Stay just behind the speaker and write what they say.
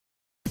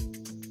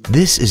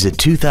This is a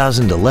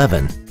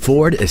 2011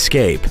 Ford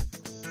Escape.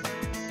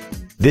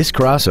 This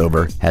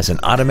crossover has an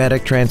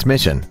automatic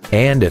transmission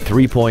and a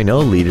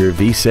 3.0-liter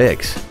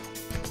V6.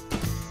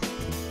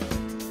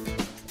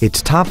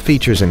 Its top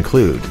features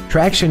include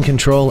traction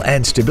control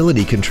and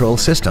stability control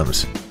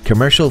systems,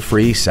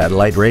 commercial-free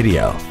satellite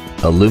radio,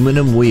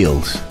 aluminum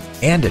wheels,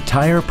 and a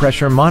tire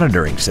pressure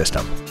monitoring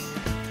system.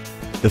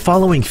 The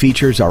following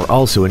features are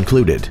also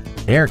included: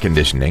 air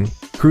conditioning,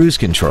 cruise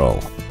control,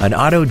 an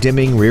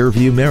auto-dimming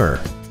rear-view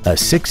mirror, a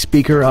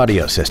 6-speaker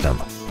audio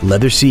system,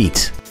 leather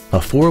seats, a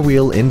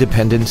 4-wheel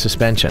independent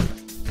suspension,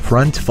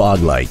 front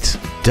fog lights,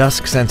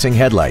 dusk-sensing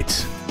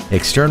headlights,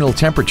 external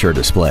temperature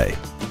display,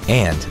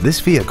 and this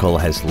vehicle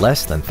has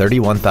less than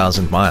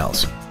 31,000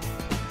 miles.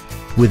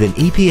 With an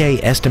EPA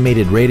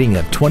estimated rating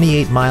of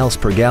 28 miles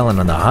per gallon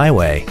on the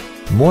highway,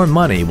 more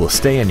money will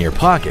stay in your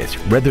pocket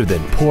rather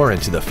than pour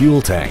into the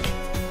fuel tank.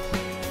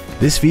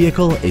 This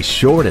vehicle is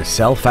sure to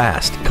sell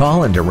fast.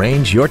 Call and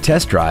arrange your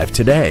test drive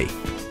today.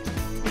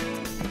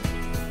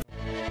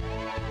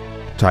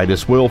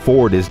 Titus-Will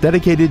Ford is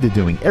dedicated to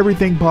doing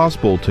everything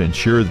possible to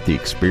ensure that the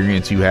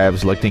experience you have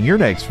selecting your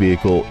next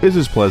vehicle is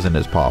as pleasant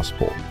as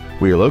possible.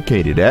 We are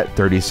located at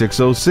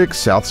 3606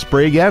 South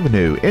Sprague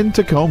Avenue in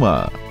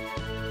Tacoma.